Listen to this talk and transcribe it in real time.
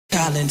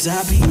Collins,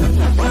 I be.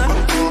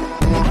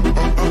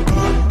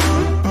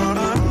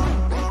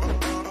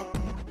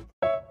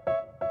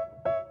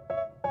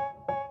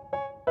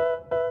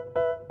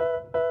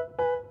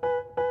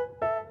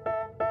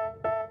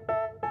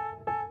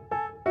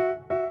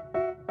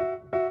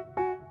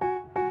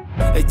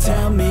 They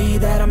tell me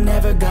that I'm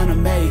never gonna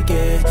make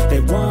it. They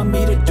want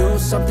me to do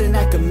something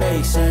that could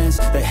make sense.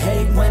 They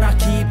hate when I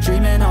keep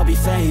dreaming I'll be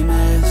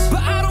famous,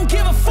 but I don't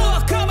give a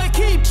fuck, I'ma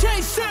keep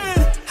chasing.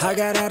 I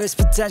got all this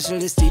potential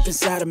that's deep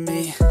inside of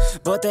me,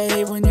 but they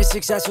hate when you're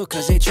successful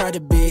cause they try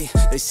to be.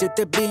 They sit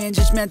there being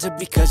judgmental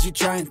because you're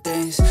trying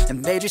things,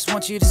 and they just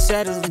want you to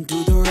settle and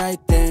do the right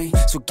thing.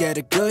 So get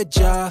a good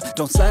job,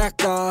 don't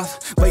slack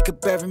off. Wake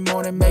up every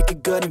morning, make a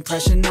good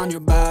impression on your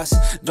boss.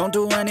 Don't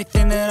do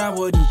anything that I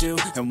wouldn't do,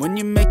 and when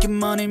you're making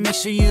money, make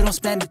sure you don't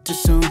spend it too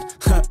soon.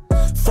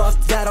 Fuck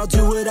that, I'll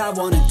do what I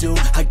wanna do.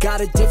 I got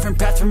a different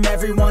path from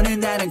everyone,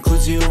 and that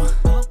includes you.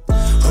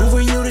 Who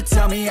are you to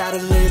tell me how to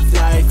live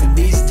life? In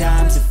these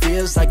times it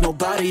feels like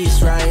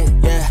nobody's right,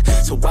 yeah.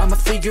 So I'ma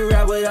figure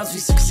out what else we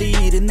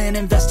succeed, and then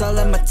invest all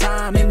of my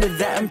time into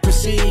that and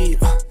proceed.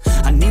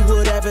 I need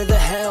whatever the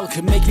hell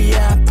could make me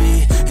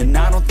happy, and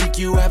I don't think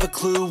you have a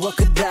clue what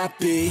could that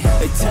be.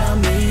 They tell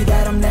me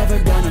that I'm never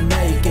gonna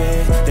make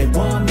it. They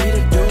want me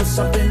to do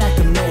something that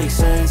could make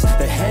sense.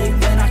 They hate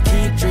when I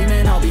keep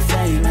dreaming I'll be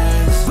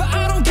famous, but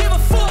I don't give a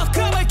fuck,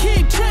 I'ma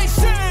keep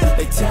chasing.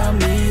 They tell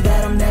me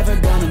that I'm never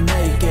gonna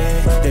make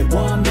it. They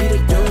want me to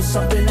do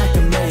something that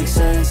can make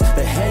sense.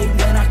 They hate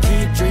when I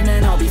keep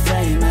dreaming I'll be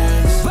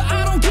famous, but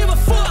I don't give a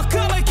fuck,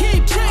 I'ma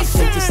keep chasing. I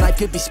think this life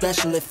could be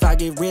special if I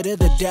get rid of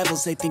the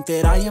devils. They think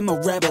that I am a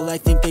rebel, I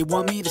think they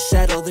want me to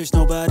settle. There's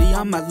nobody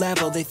on my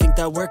level. They think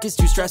that work is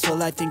too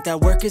stressful, I think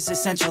that work is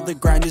essential. The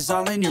grind is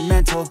all in your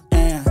mental,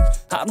 and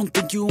I don't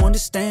think you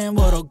understand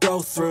what I'll go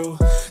through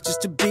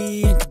just to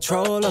be in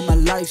control of my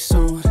life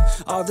soon.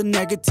 All the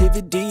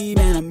negativity,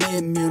 man, I'm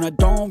immune. I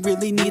don't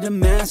really need a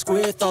mask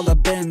with all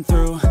I've been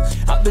through.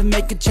 I've been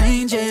making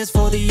changes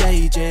for the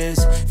ages.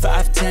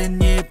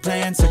 5-10 year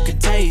plans are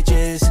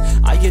contagious.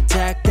 I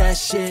attack that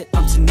shit,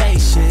 I'm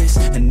tenacious.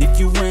 And if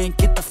you ain't,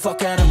 get the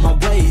fuck out of my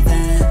way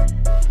then.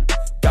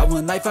 Got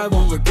one life, I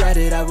won't regret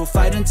it. I will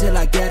fight until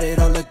I get it.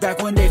 I'll look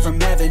back one day from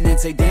heaven and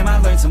say, damn, I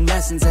learned some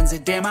lessons. And say,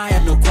 damn, I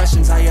had no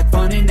questions. I had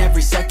fun in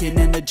every second,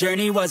 and the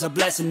journey was a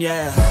blessing,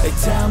 yeah. They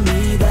tell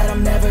me that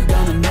I'm never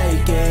gonna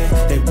make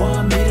it. They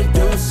want me to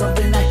do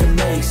something that can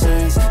make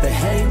sense. They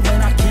hate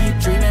when I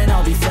keep dreaming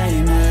I'll be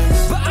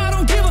famous, but I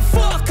don't give a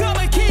fuck,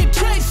 I'ma keep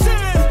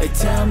chasing. They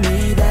tell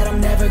me that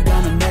I'm never gonna